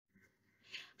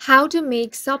How to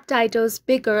make subtitles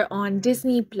bigger on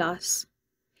Disney Plus.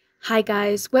 Hi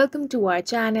guys, welcome to our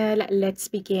channel. Let's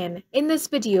begin. In this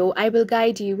video, I will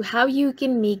guide you how you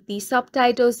can make the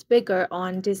subtitles bigger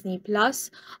on Disney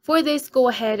Plus. For this, go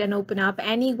ahead and open up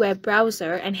any web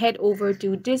browser and head over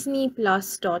to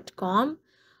disneyplus.com.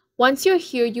 Once you're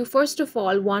here, you first of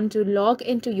all want to log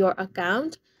into your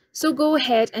account. So go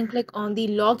ahead and click on the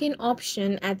login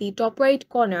option at the top right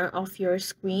corner of your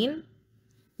screen.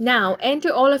 Now,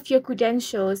 enter all of your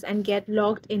credentials and get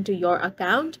logged into your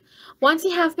account. Once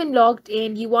you have been logged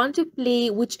in, you want to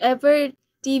play whichever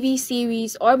TV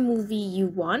series or movie you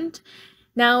want.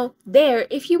 Now,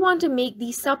 if you want to make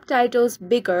the subtitles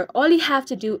bigger, all you have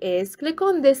to do is click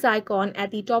on this icon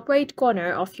at the top right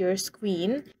corner of your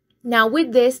screen. Now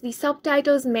with this, the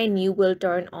subtitles menu will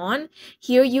turn on.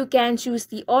 Here you can choose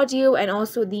the audio and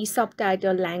also the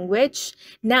subtitle language.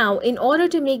 Now, in order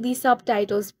to make the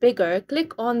subtitles bigger,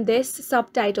 click on this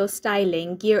subtitle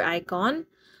styling gear icon.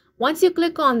 Once you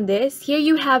click on this, here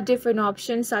you have different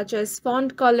options such as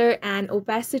font color and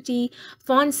opacity,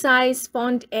 font size,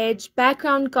 font edge,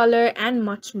 background color, and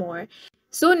much more.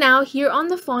 So now here on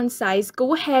the font size,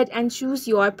 go ahead and choose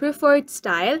your preferred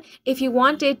style. If you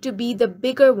want it to be the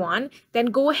bigger one, then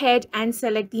go ahead and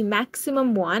select the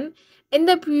maximum one. In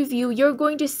the preview, you're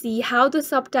going to see how the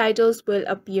subtitles will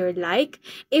appear like.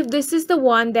 If this is the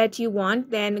one that you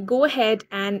want, then go ahead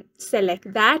and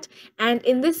select that. And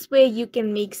in this way, you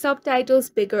can make subtitles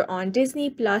bigger on Disney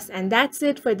Plus. And that's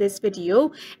it for this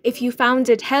video. If you found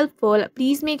it helpful,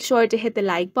 please make sure to hit the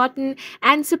like button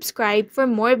and subscribe for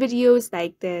more videos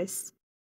like this.